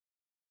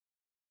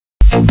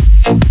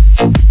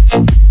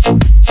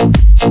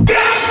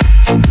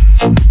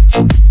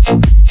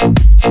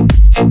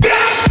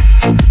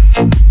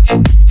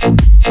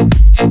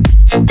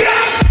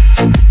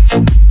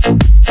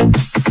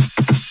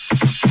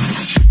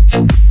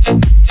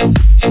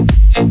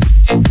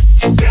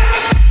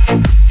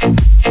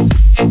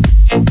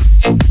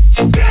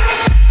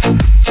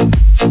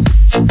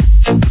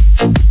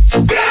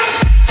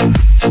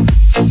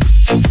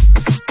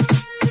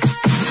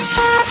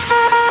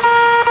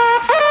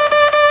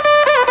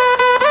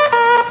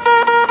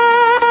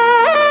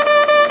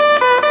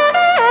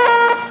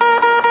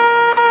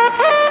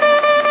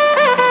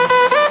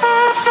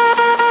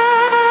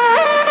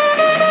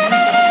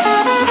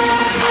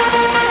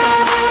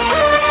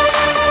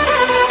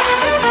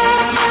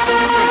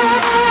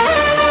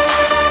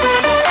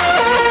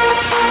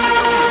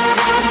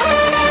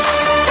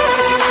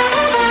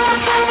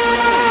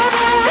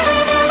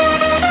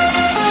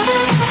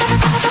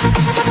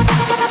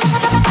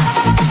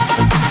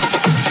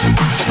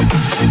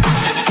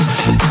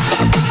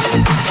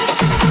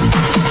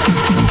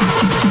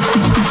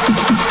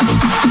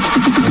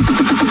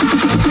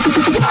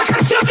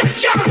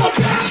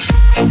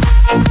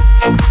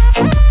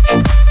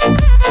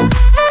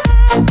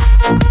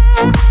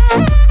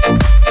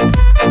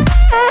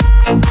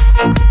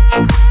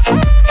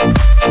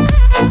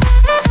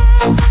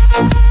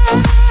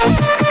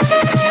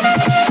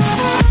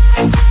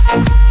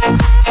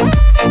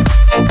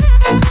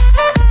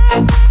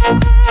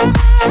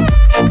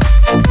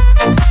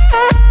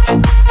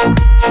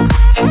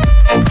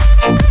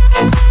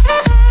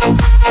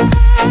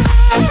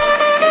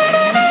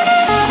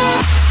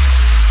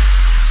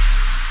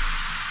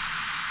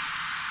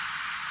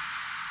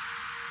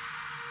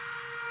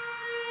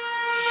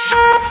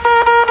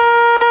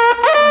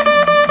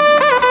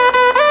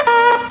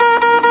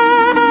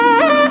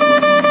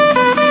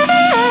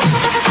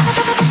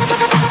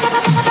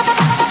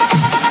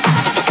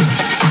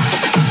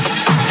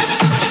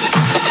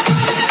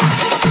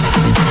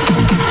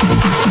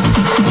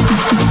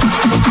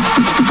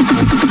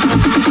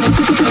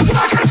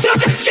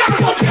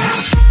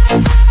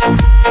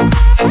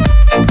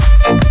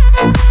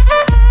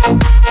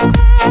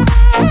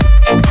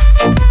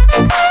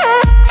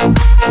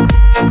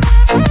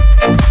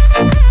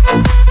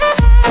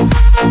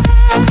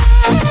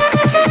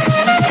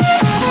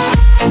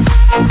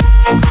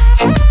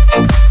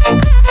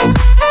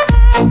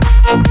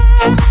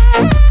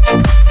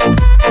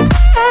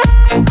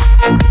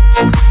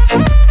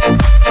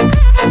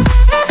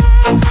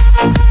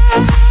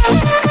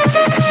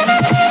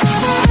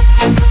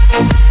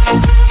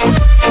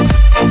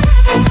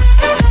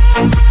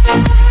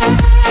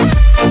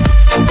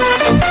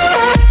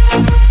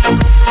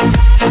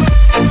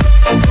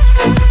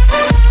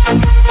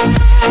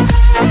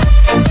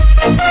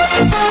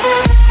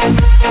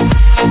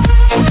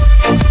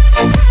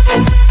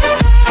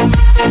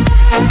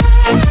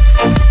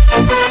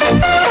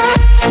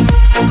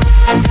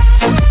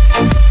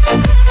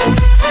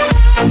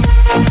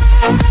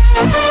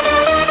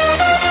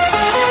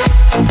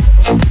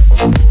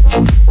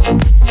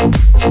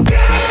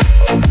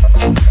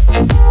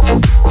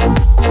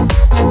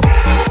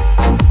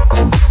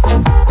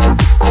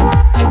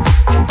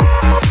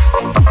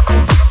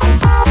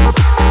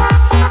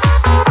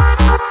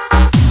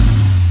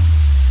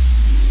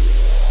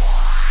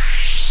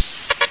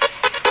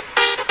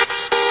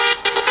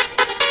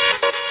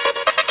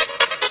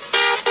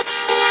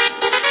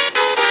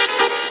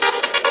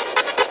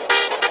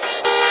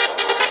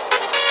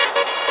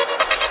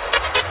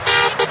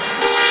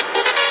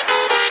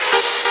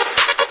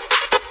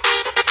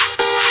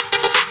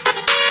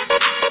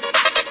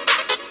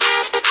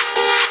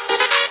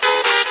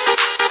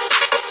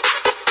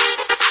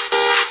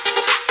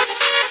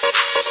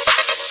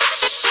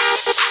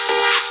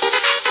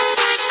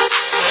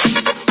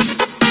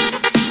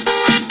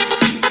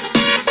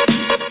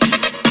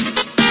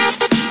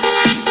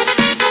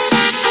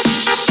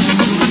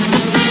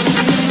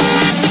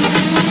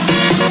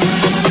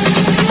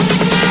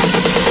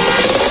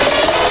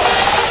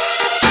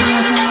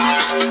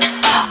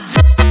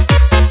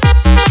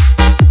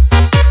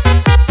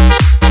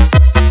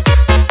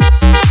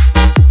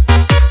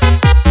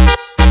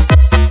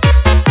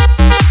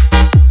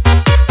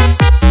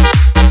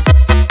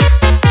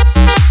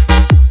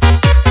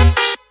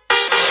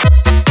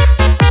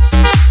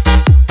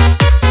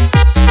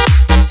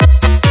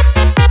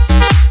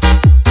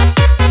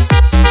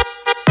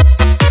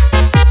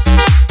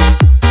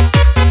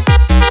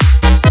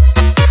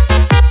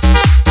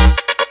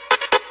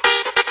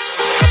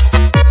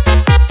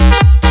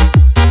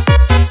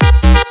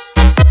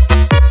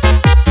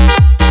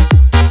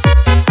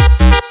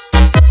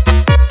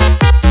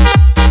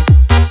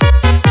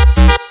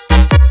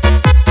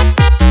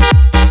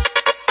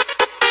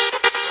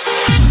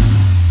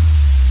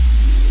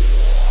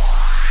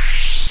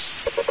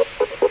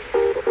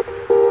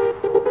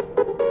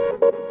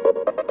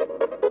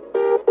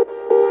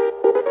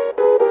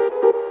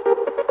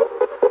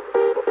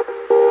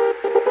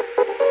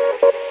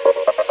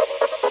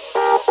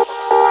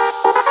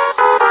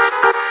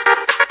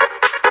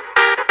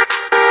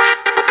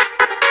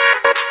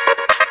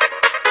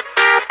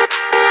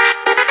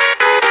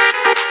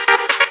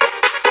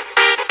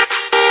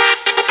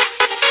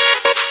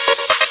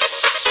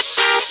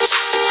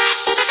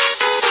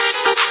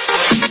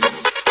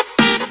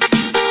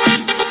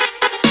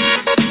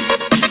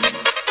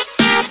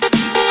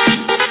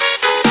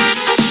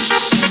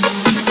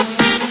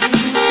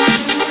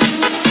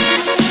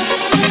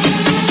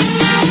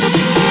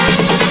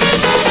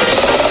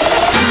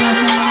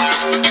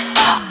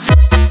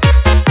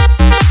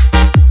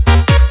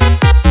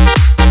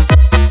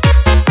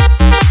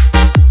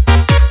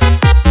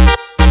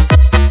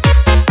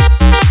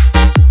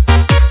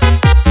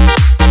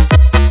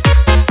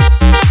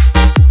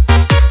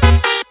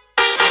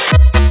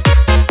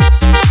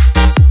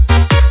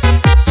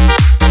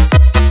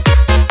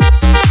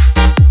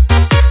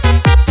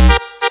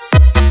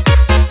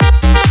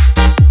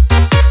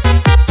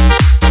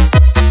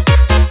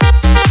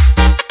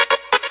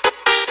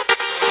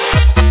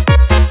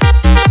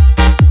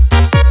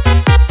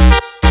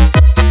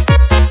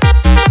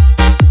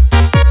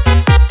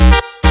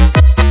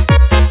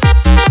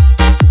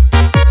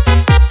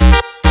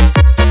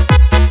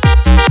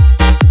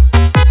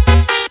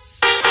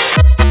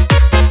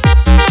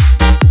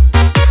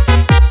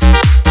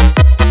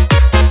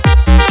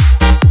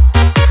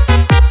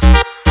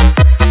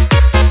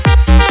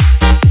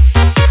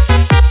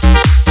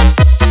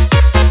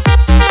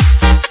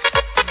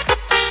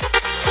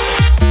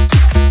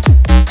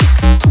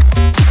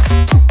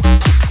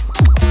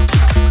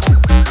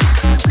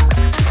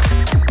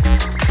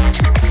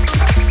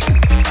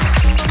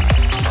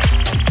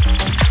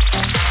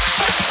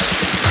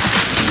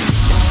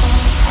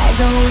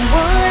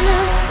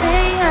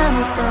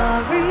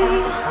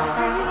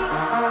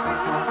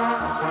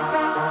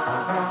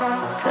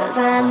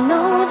'cause I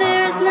know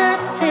there's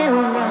nothing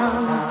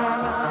wrong.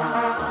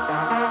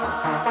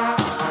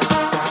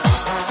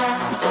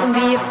 Don't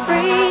be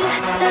afraid,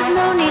 there's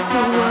no need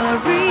to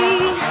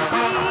worry,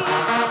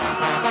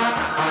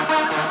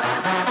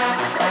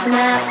 'cause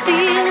my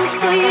feelings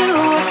for you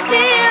are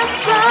still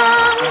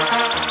strong.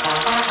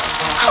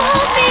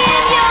 Hold me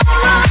in your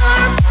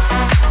arms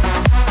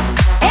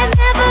and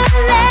never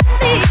let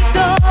me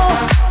go.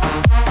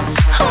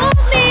 Hold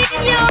me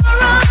in your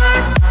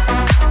arms,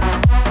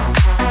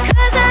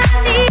 'cause I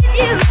need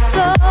you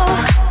so.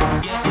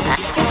 I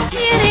can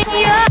see it in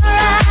your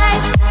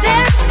eyes,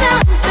 there's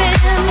something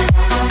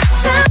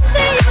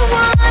you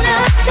wanna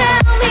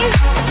tell me.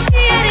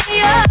 See it in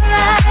your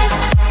eyes,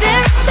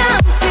 there's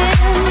something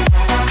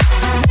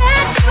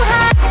that you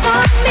hide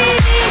from me.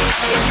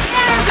 Is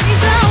there a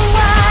reason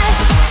why?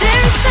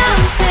 There's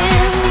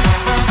something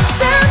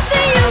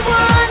you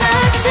wanna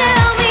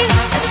tell me.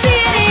 I see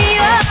it in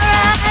your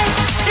eyes,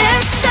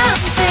 there's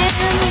something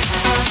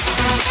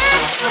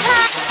that you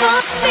hide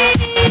from me.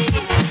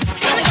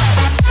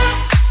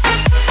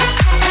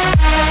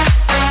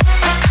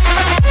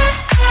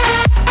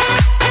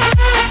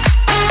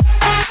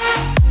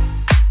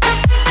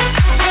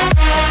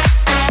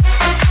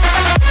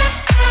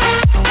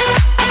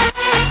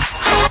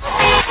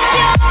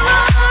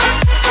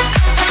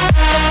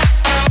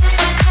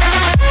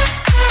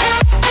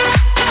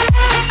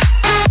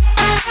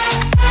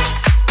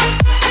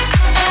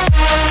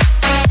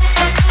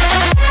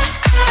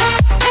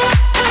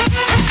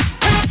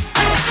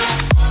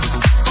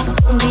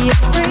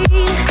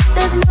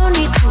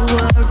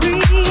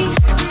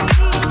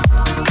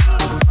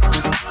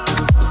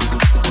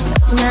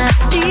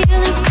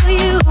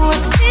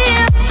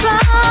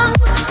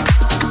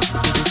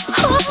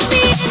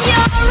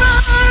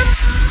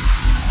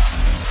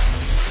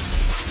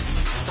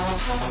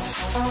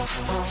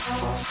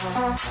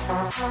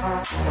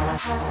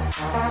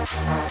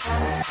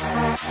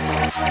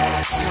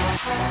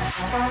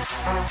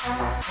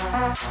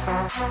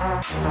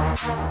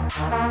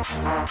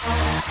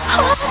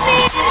 Hold me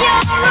in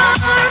your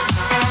arms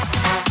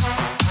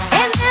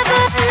and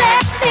never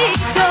let me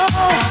go.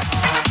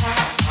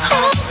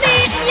 Hold me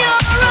in your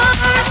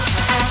arms,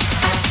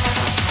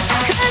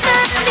 'cause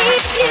I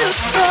need you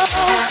so.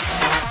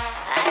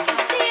 I can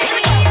see it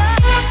in your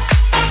eyes.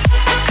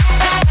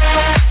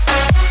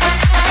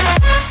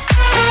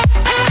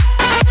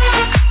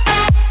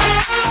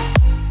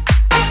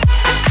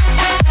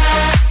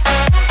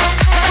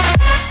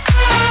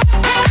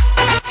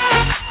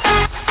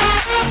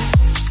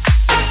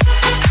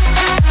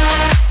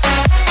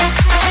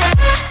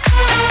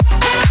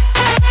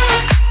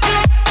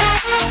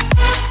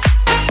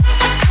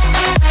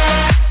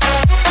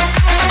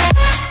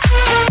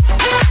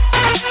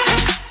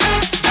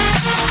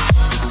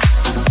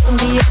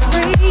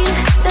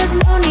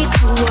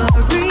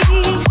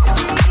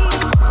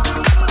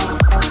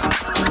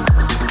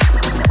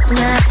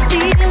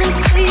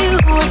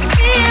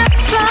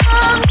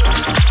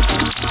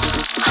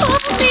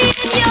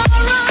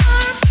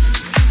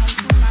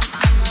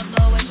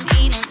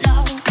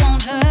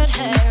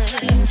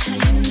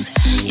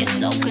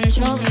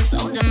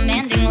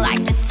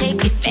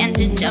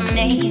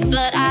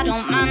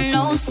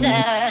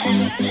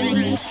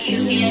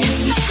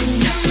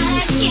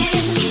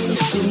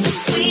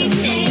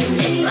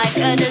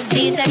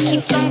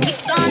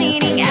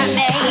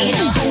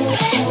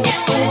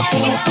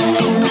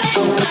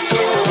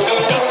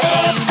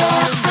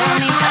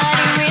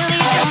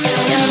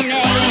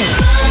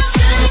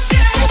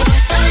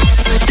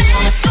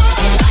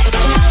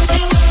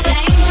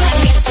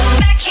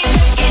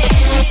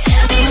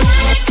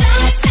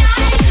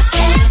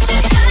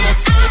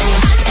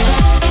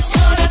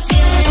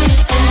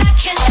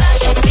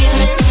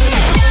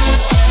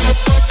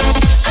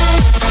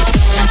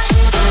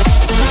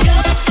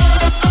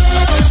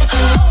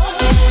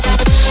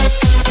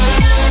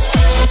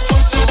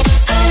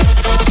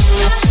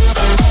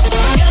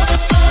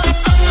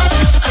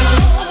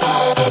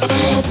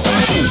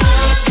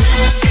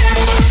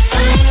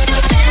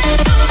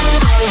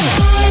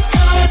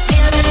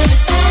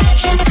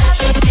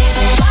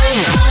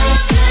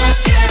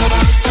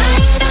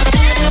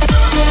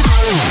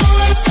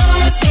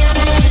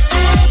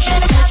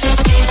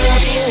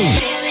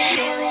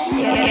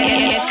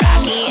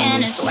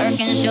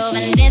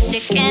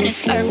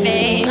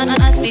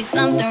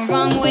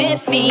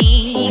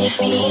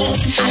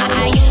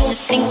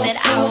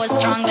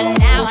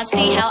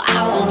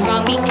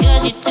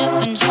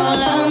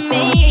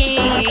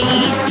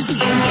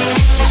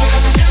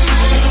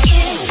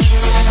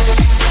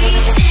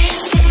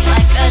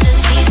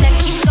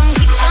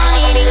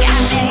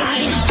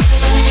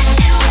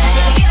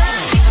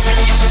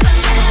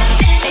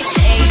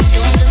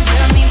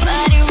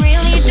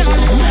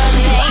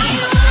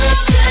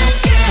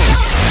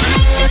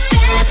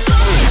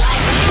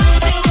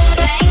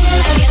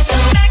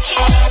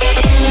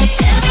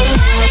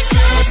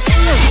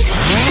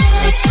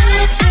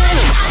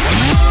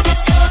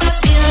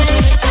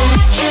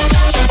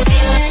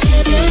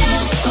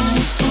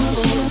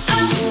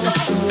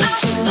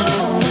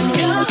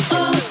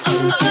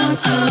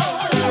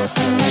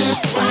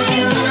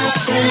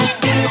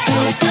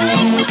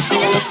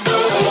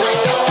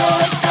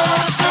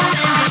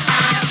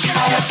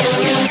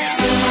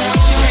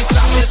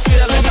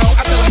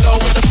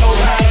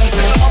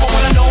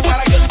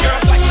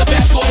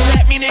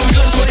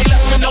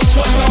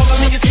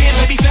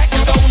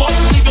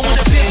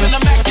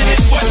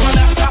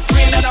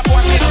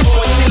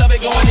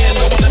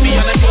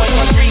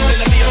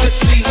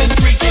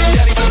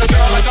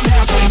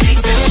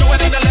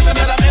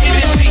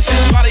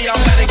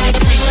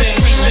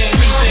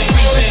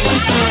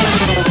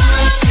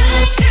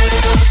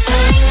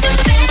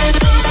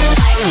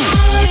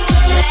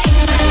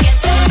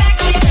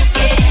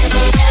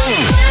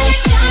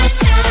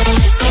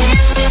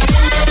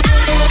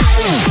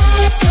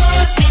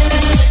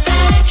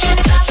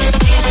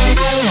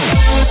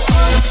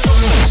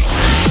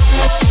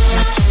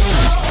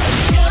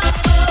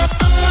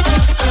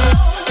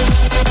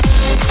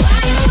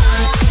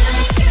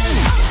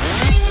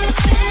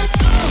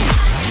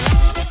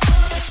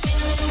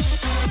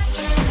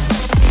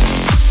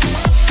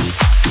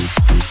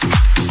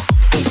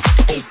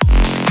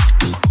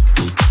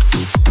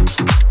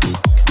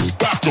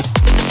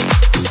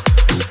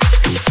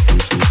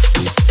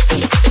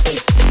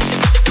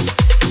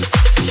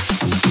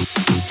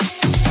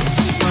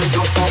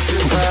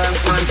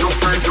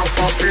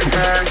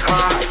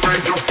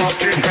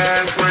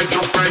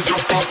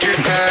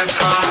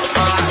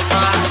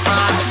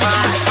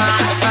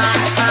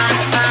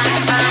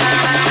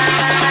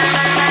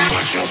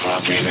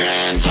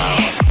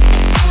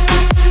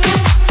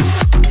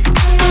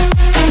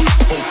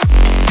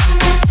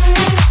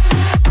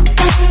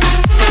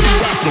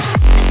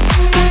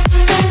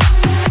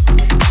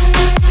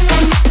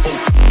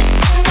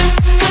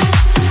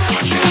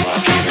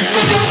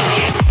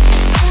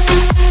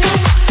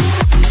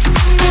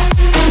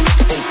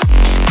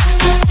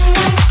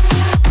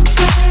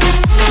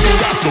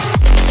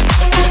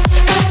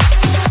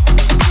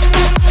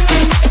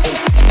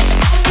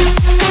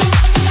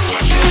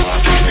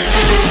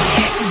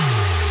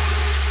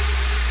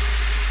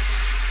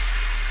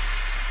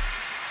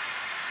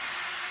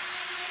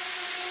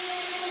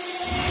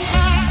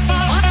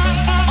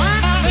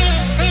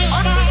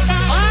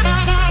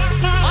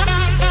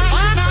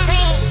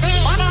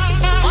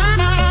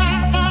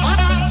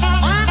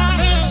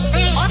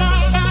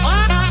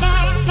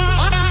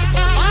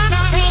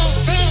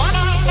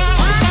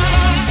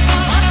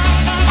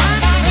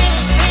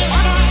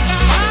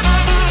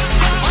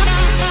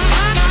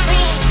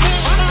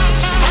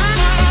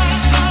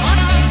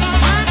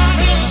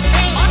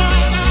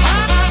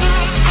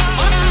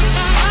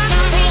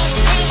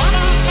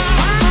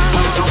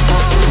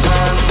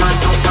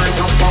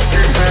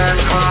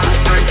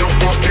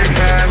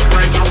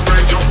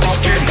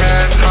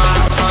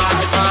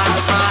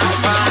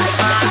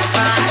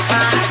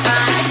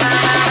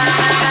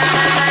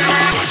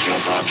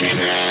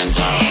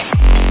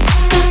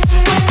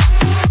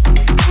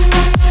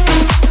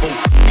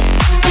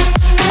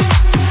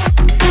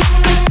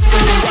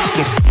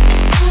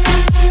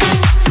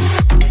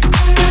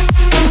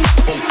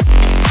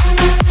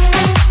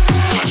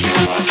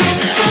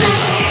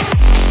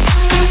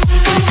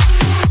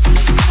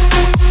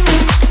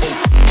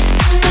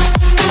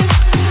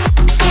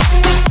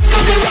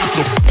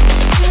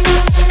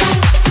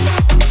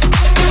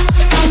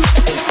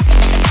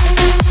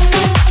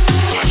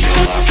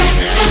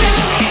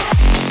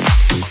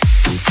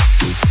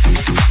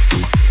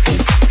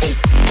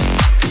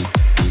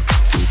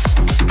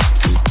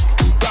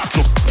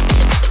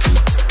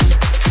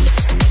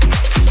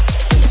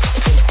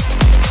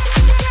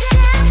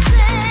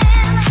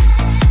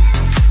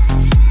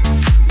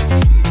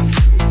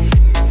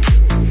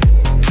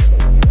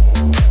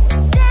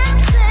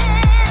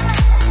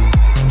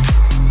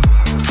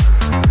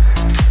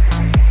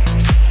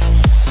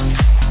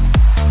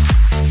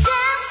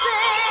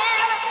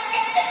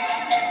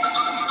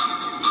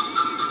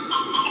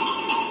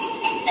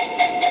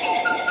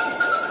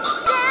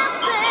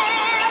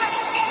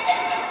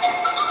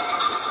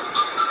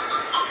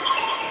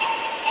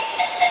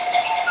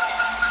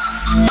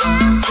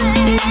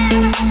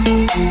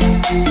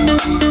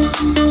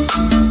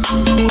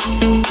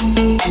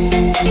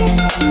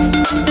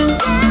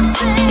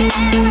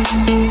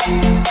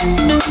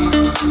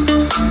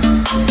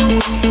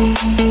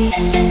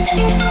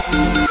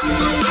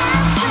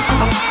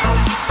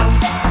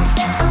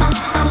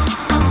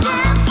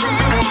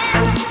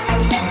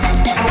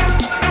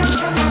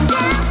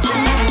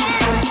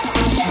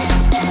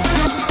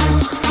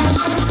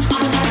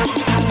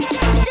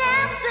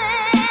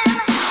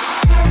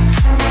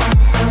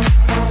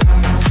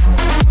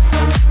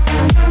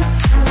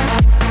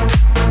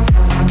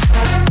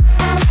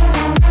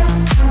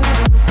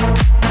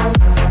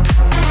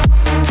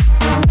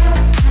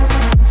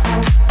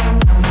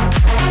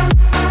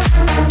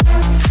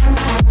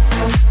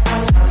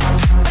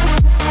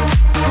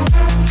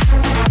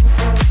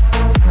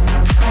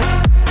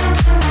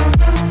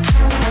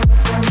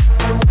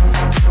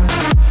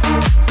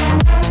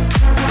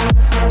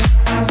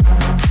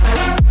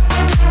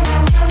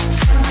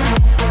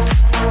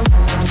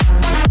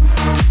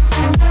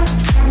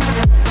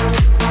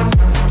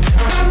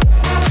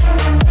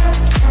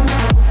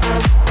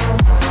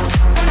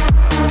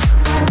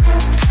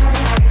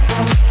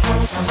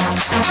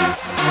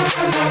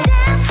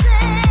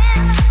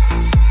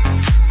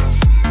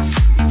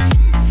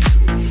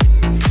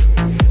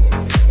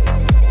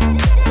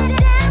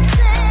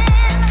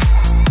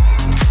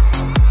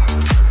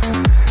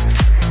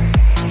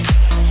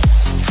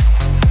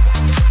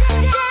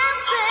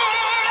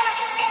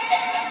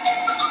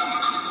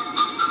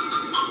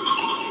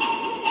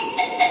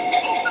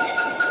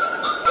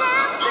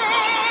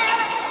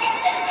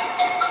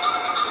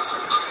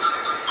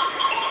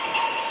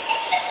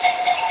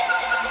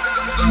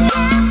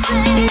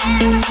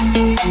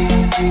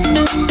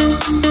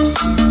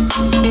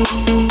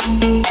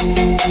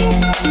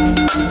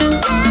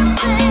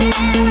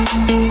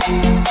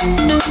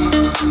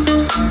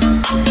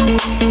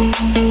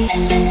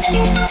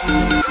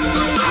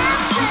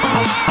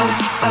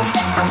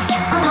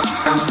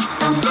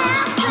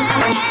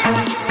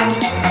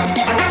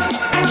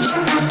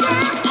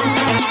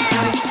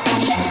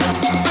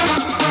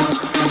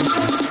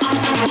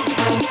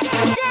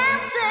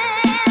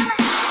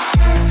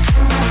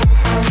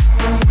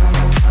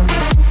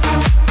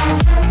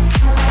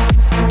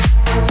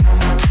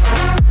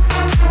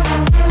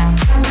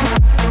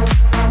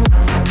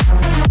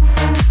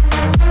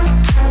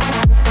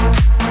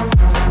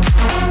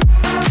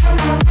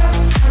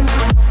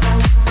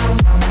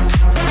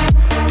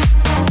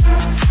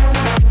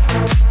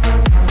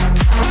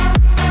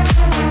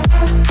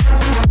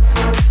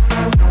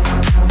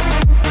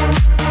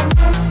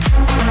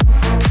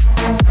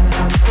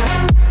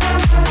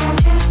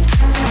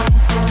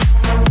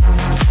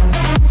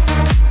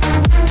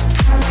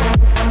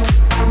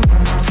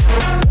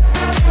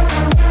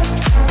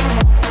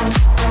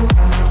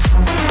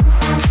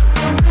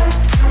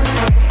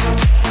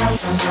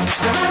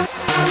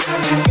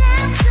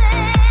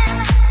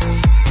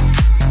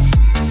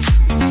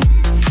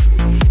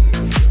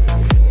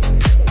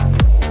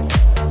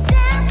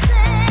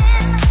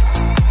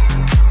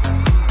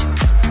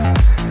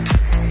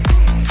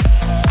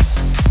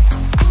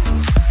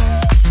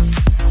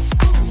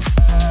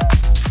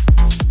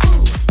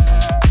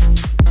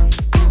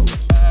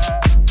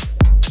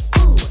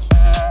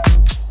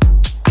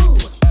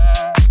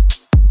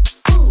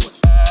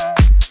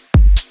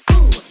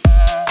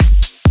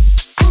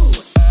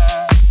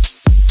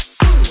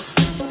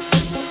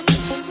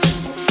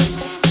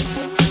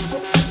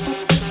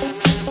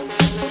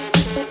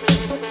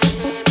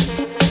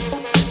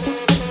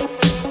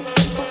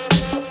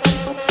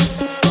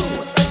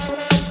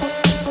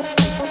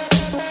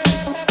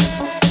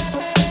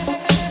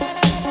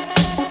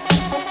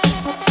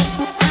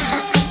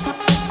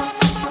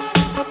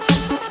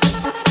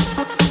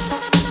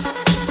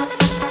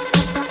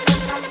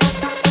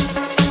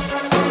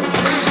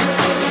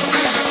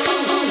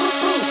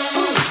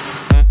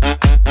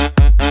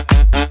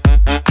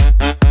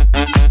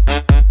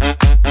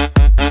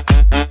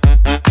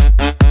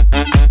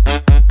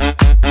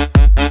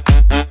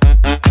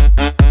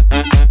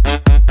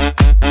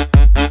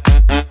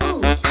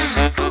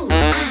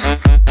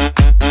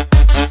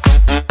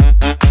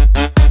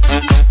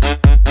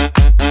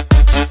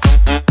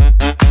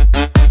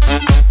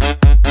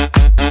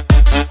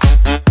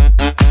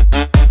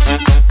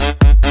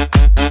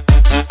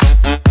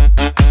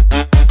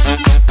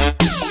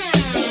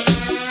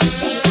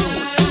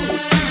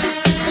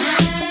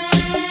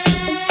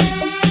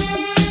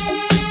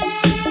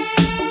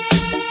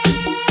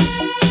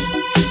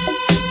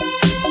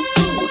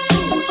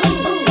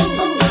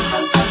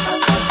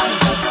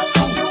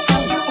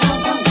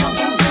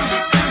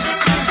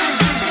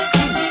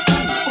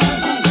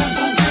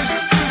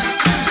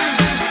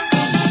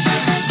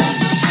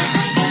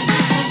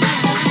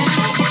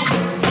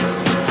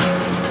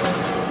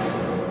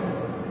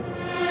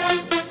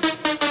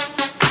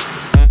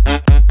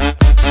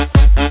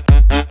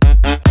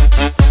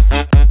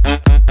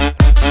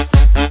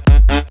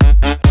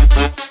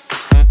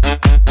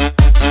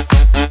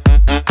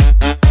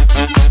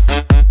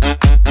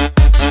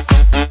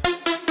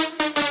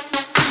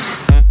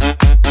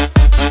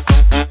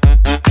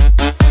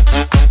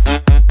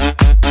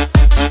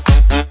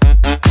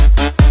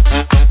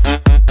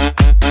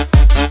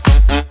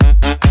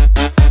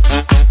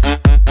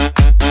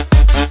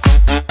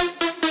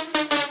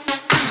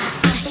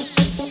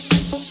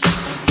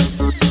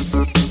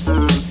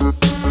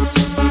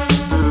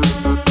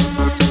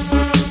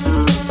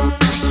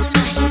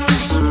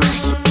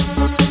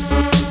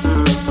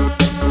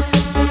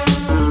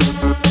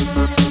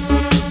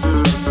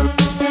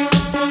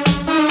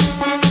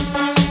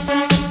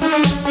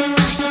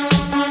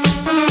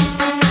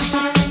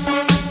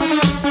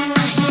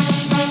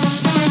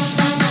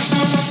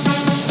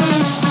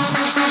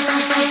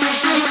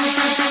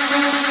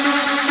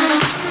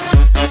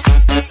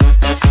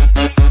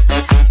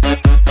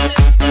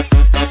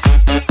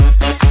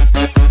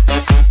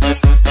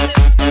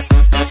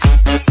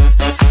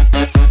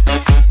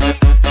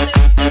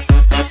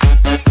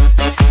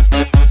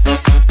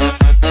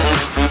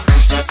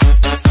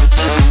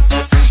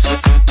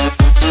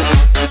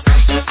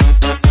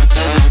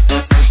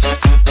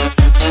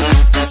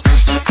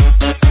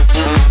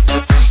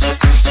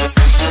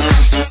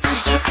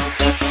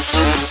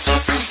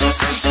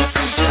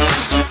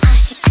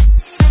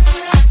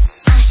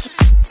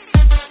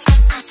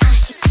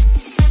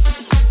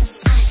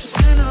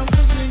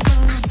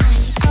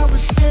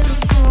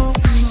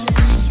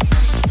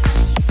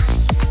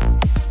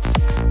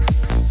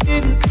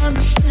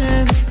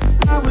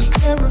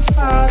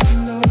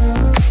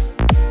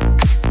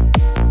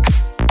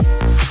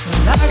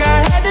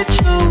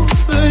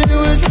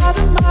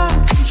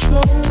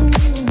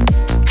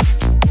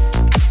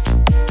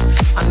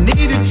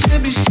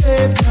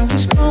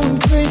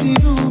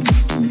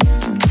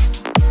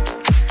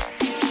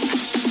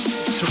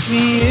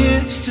 me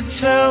is to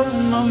tell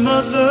my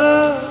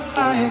mother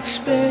I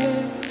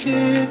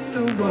expected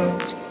the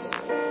worst.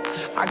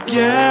 I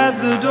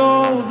gathered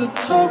all the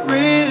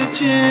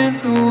courage in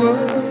the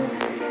world.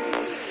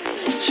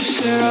 She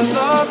said I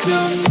love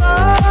you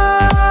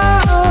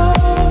now, no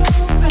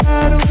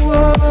matter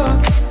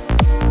what.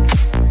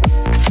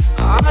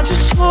 I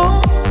just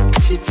want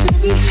you to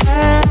be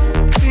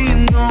happy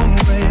and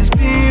always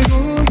be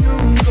who you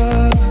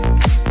are.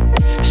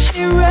 She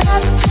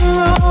wrapped her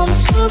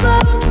arms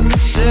around me,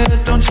 said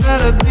don't try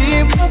to be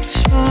what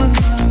you're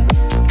not,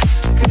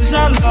 'cause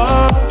I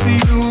love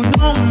you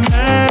no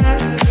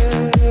matter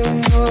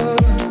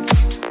what.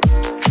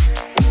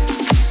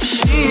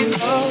 She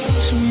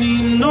loves me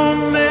no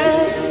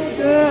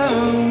matter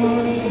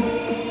what.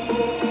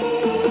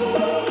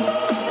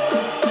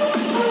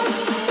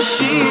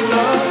 She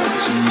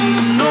loves me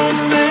no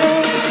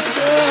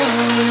matter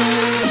what.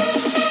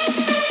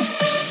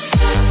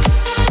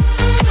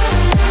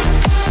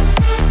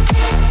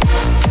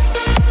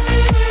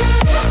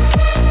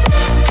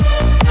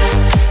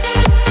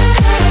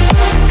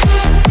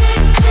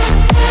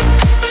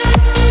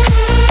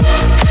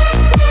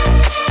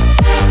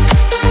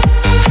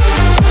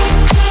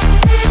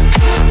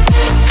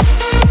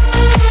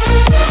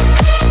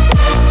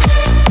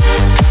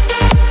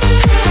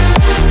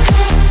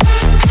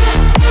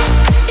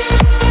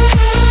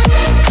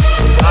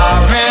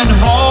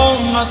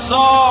 I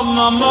saw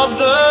my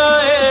mother,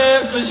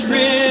 it was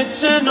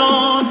written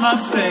on my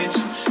face.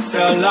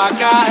 Felt like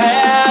I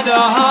had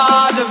a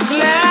heart of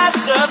glass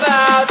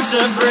about to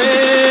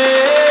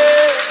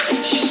break.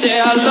 She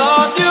said I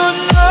love you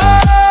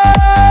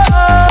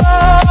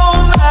no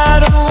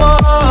matter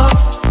what.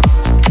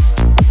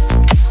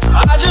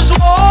 I just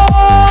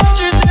want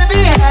you to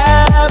be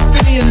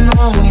happy and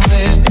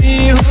always be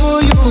who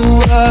you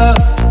are.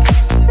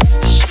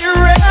 She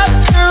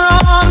wrapped her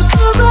arms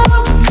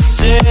around me,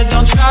 said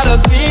don't try to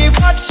be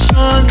what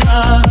you're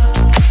not,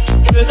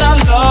 'cause I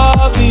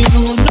love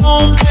you no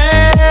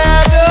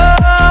matter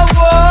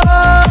what,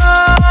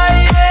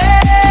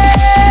 yeah.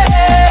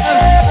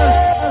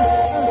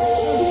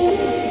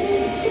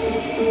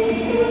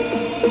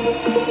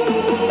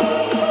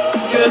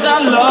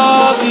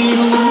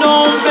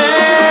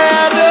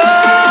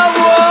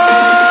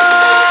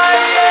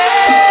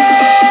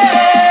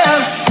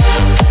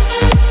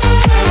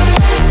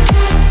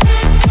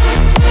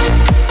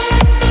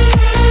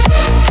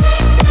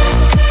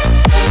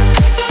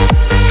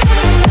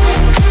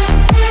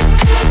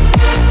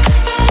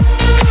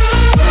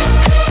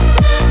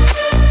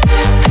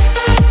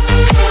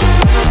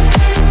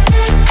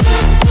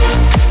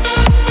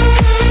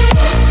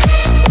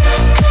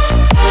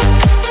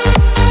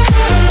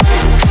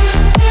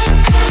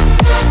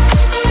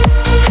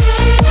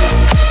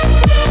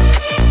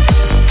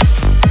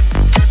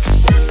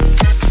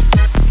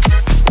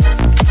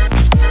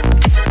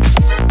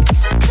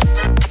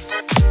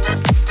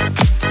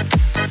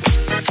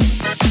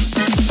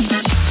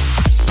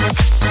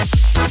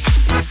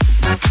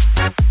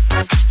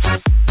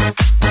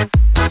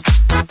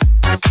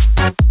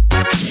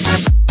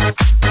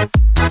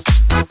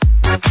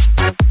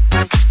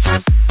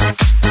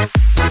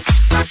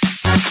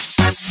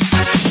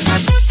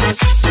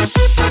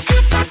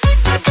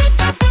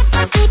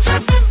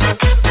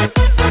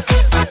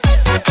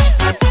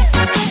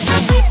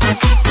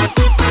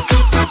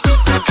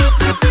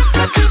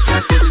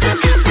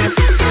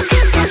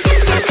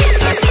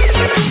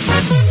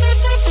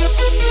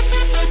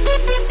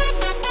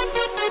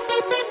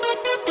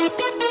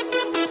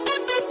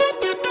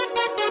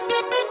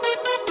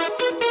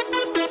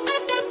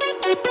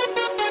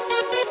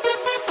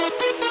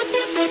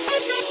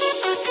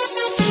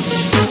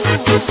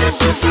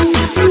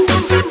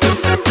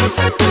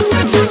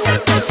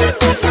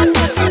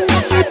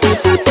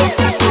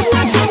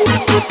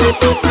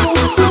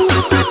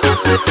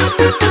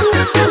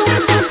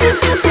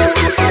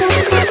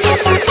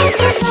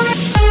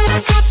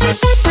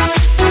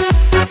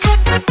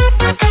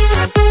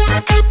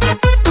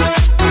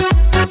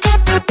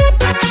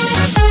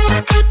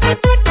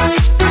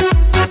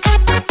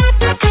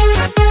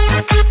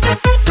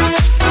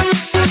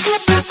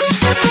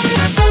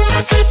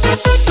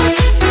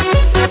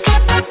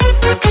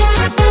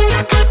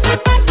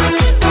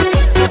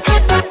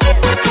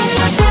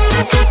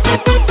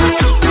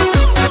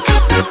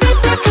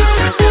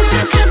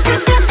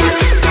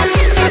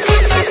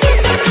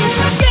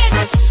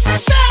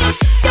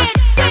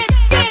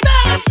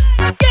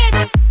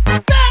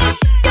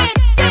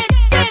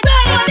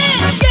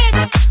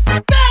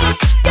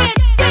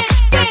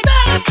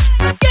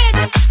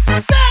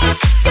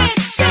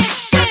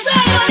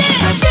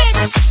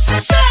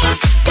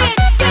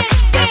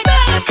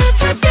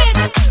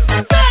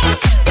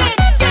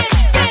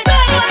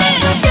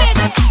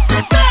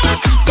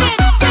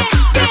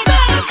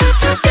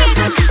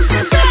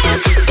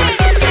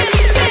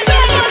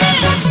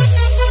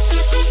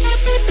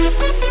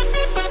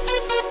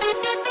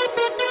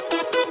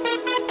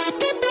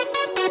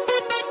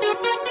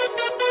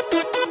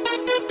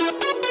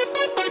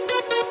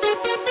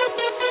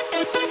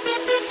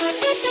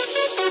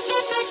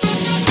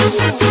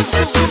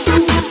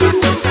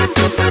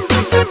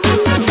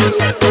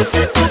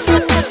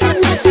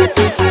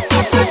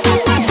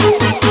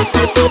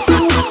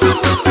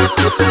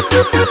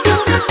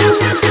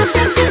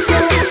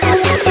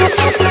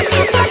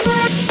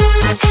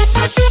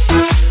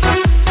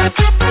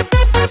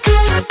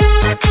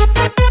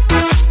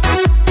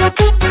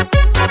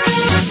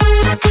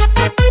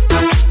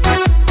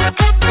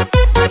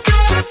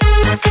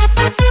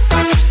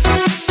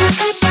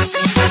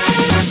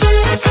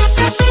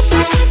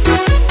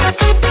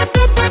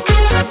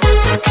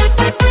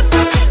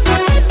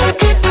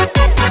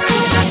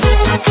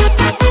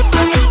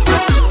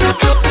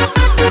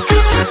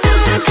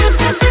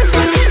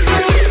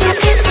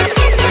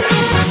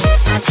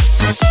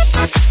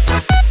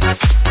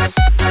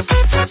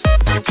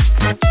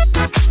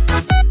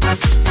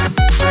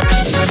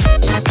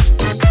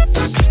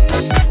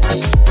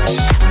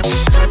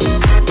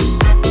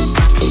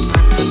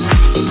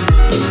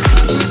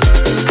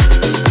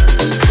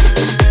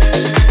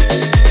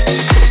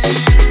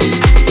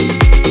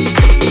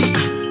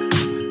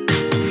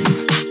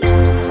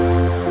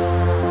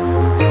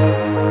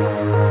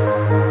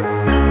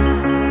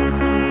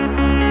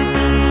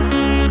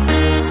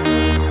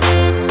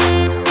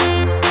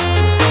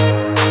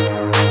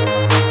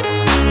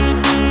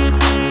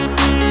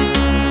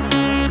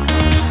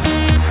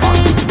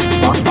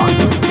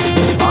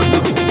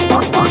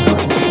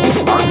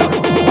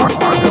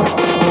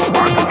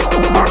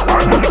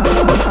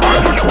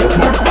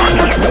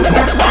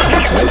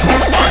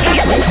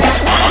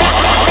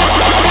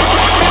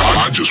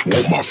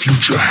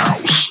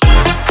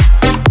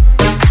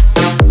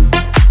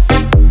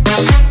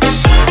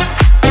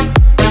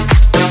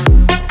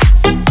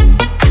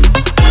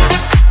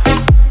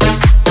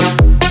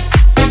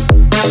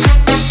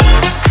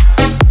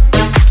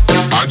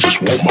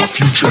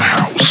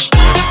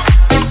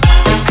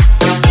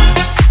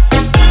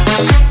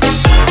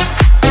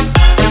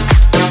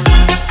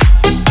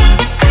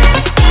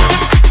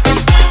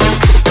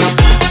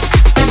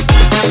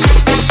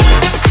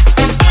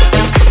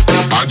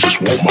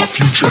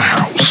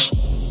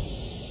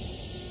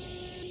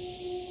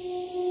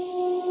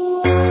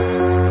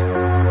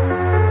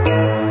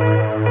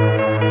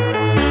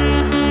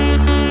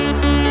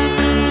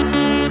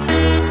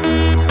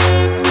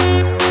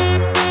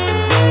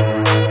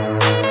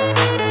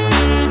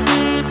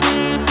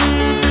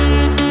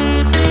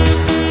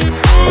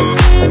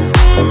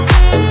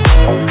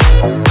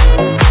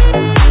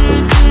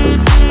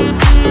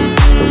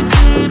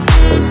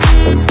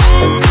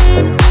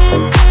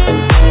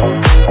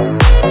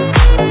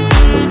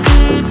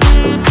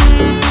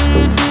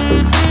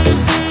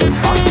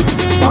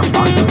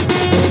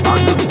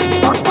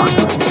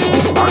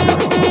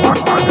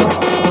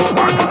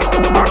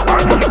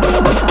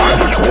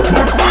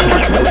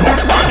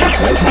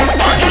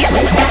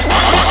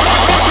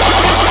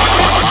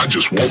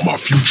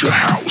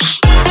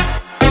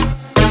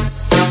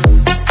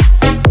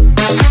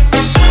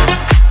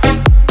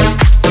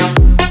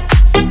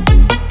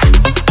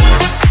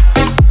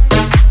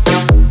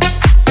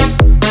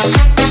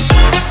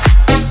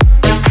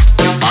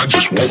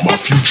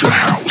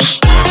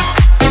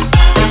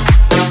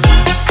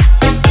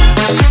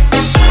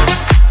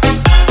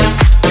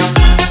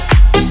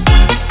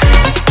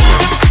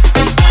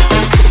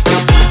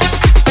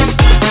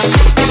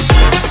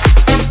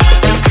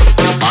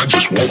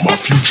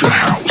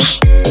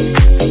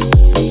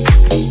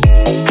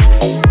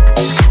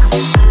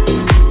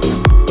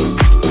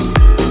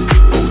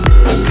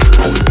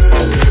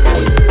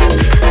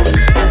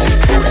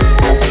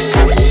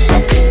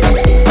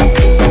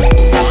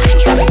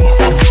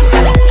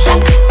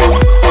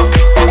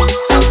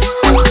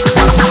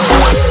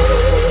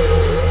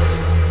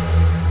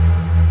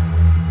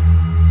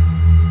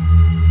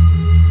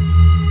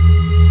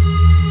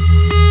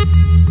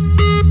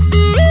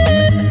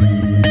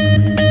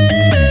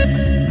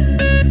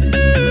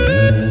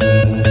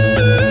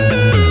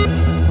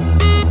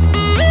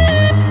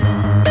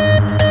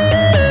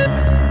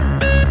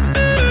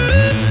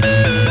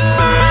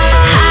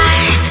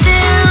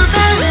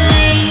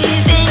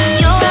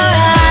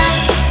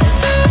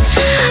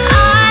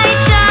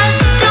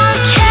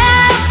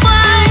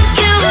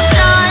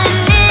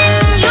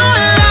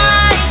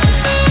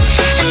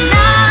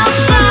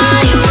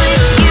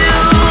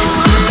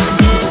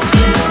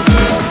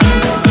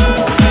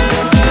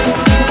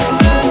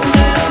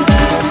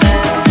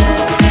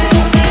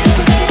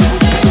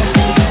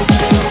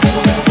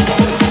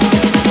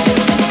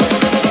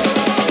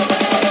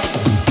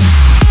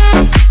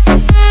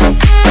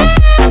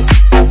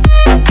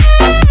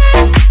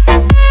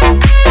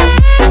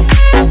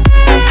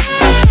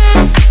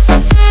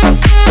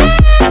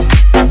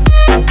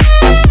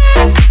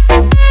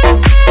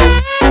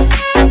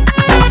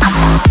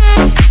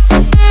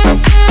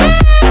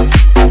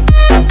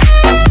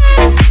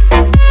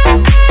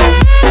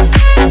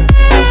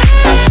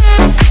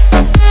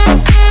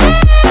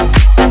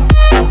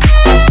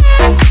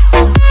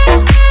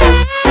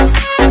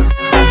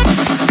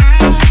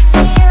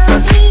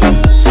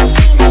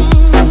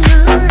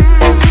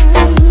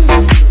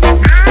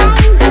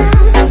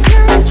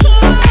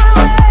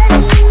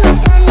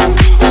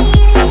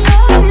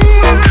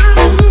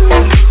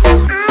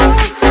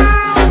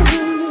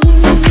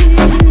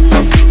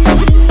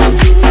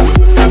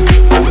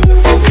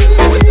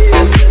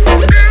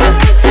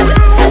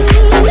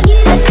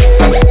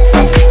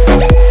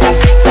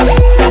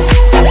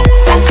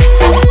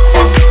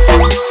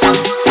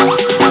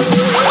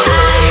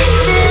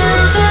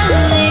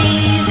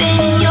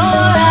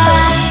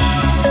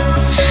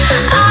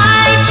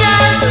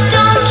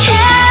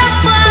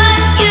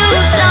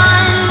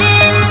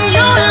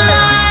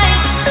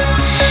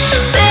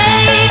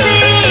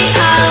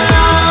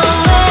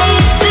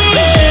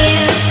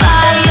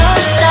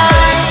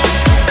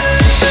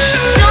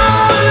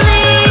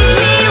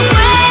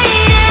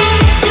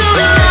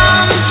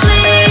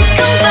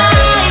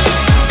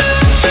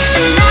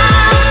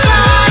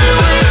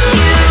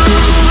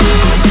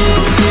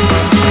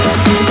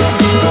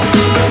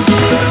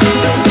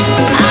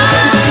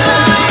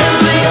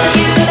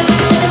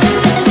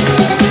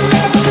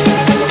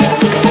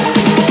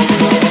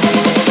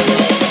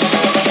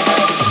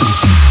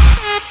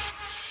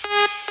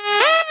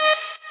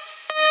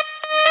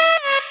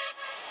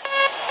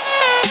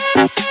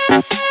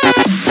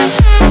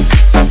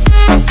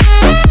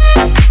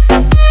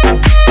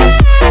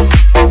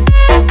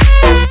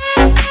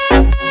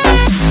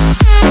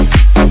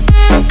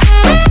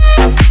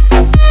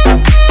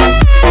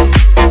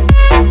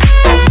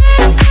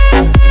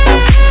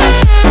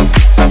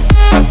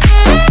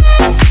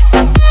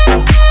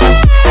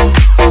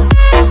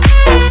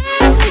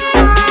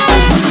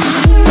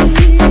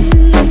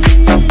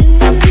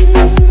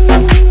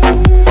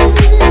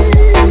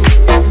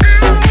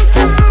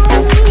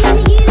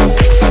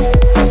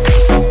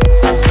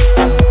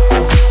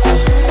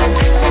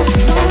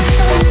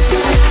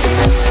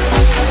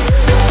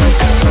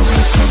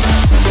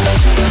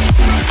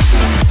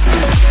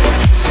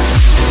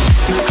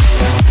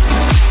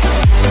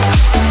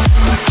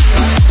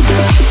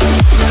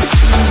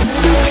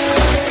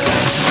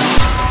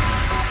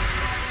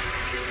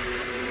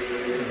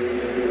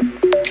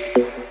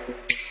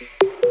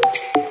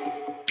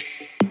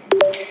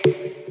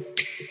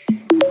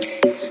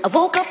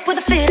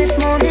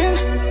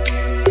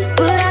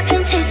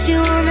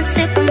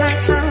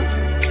 my tongue.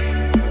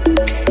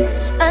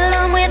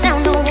 Alone without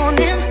no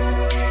warning.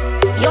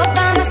 You're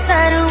by my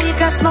side and we've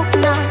got smoke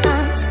in our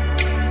lungs.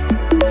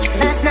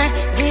 Last night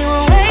we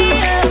were way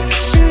up,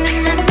 kissing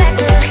in the back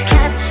of the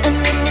cab. And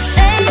then you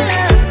say,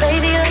 love,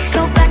 baby, let's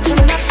go back to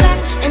my flat.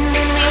 And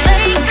then we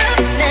wake up,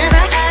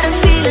 never had a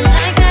feeling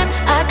like that.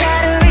 I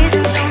got a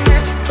reason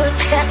somewhere, put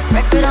that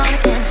record on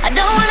again. I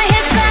don't wanna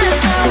hear sad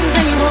songs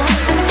anymore,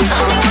 I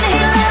only wanna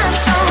hear love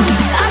songs.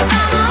 I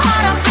found my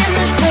heart up in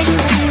this place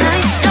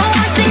tonight. Don't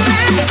wanna sing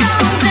that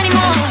songs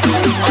anymore,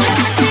 only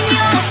wanna sing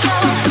your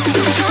song.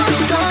 Some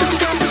songs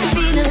got me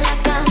feeling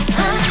like I'm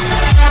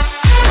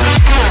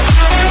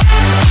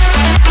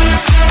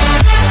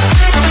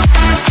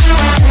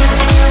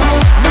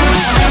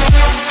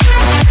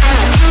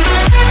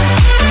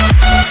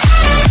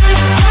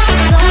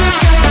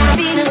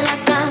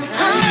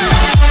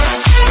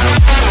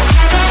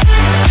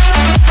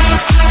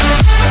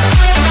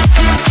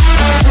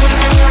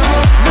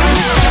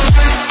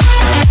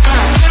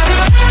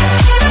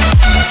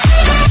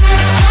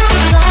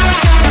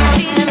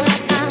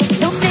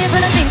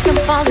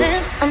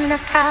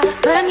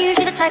but I'm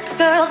usually the type of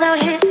girl that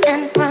would hit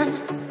and run.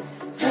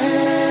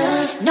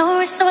 No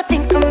risk, so I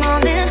think I'm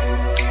all in.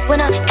 When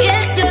I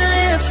kiss your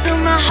lips, feel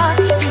my heart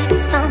beat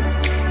thump.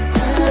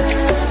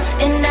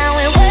 And now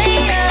we're way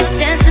up,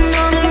 dancing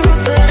on the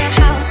roof of the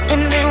house.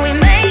 And then we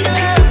make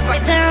love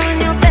right there on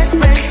your best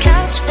friend's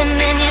couch. And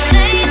then you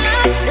say,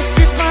 look, this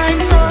is what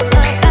it's all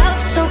about.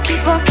 So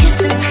keep on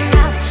kissing my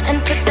mouth and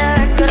put that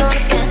record on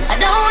again. I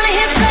don't wanna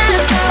hear sad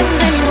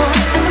songs anymore,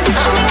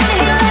 I only wanna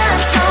hear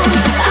love songs.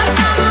 I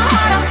found my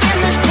heart up in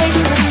this place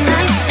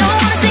tonight. Don't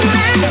wanna sing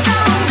that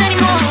songs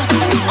anymore,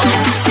 only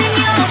wanna sing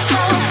your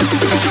song.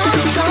 Some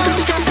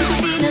songs got me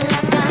feeling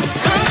like I'm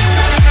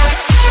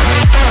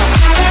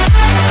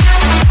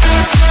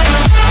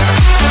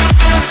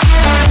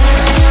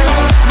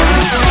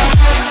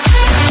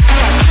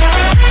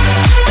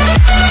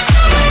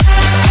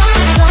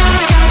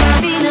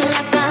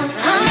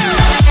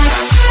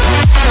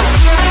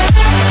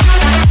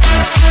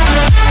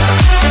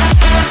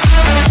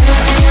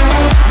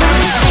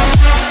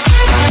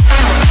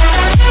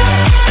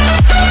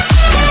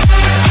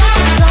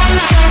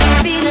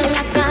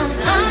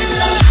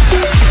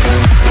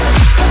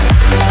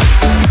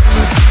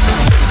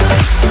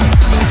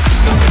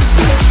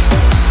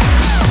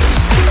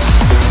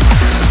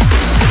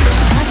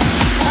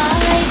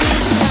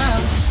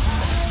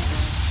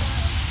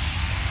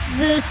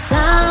the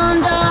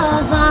sound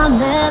of our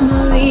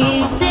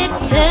memories, it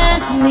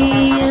tears me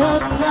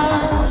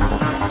apart.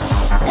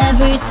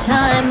 Every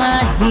time I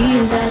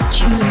hear that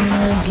tune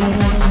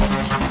again,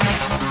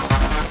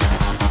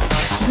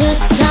 the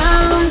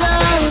sound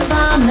of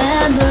our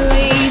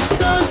memories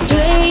goes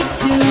straight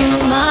to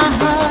my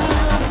heart.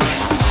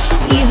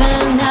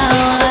 Even now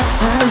I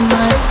find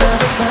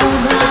myself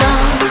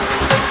spellbound,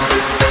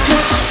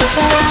 touched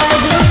by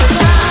the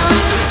sound.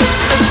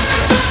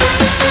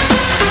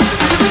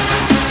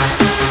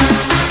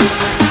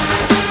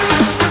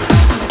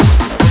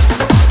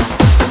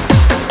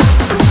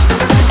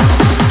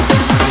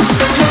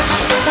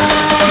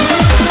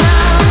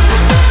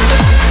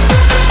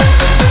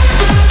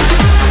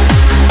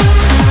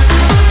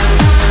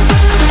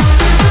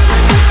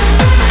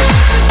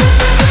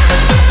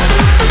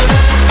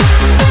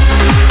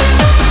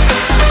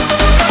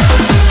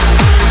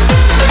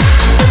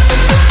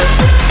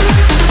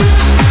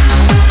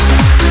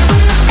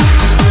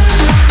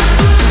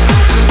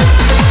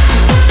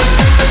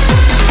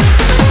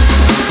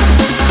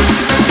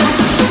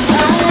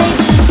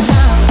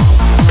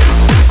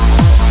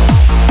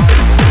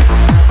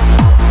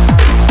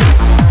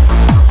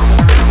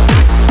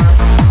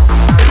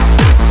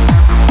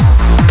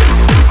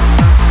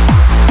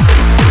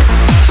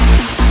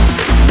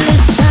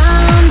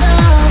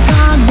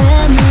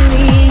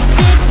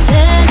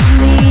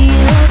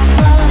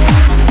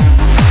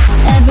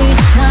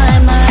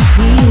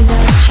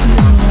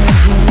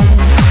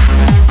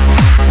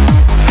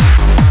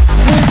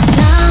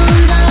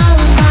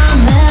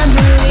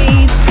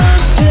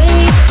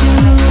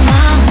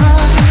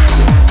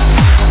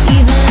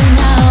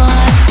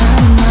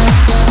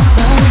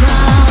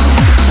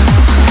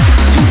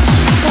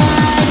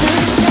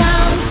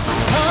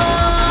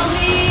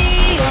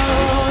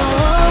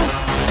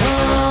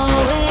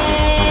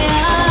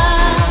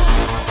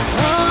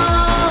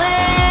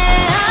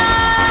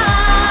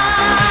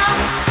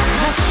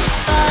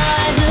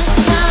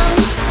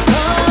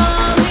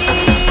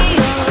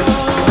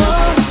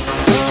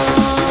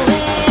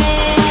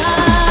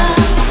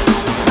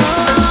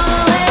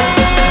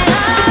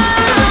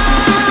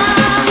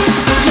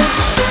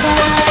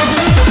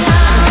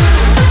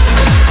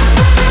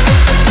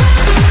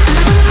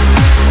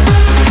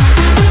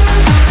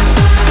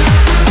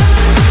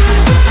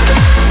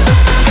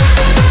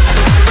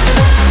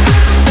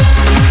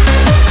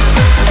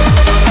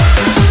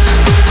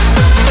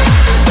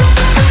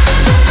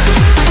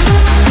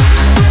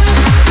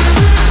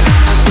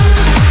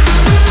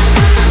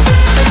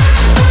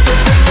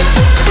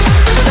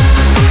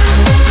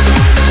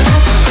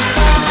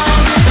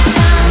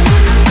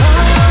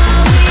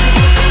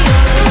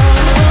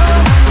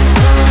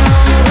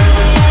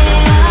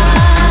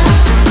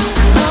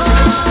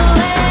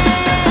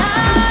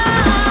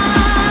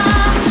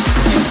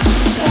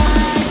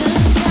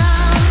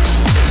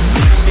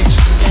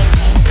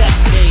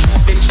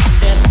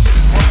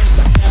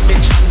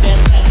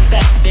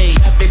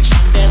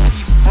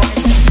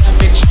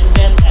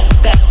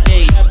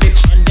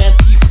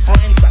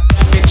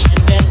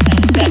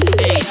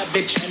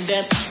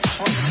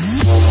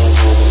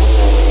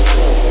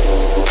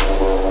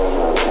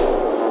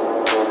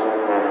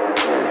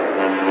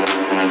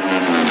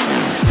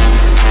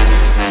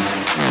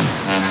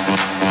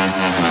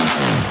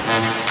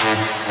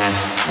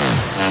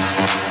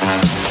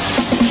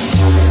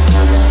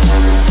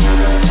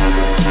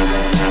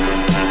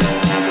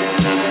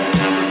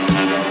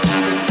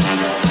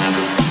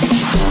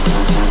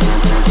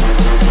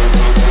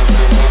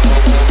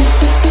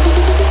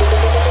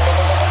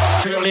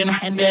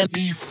 than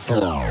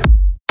before.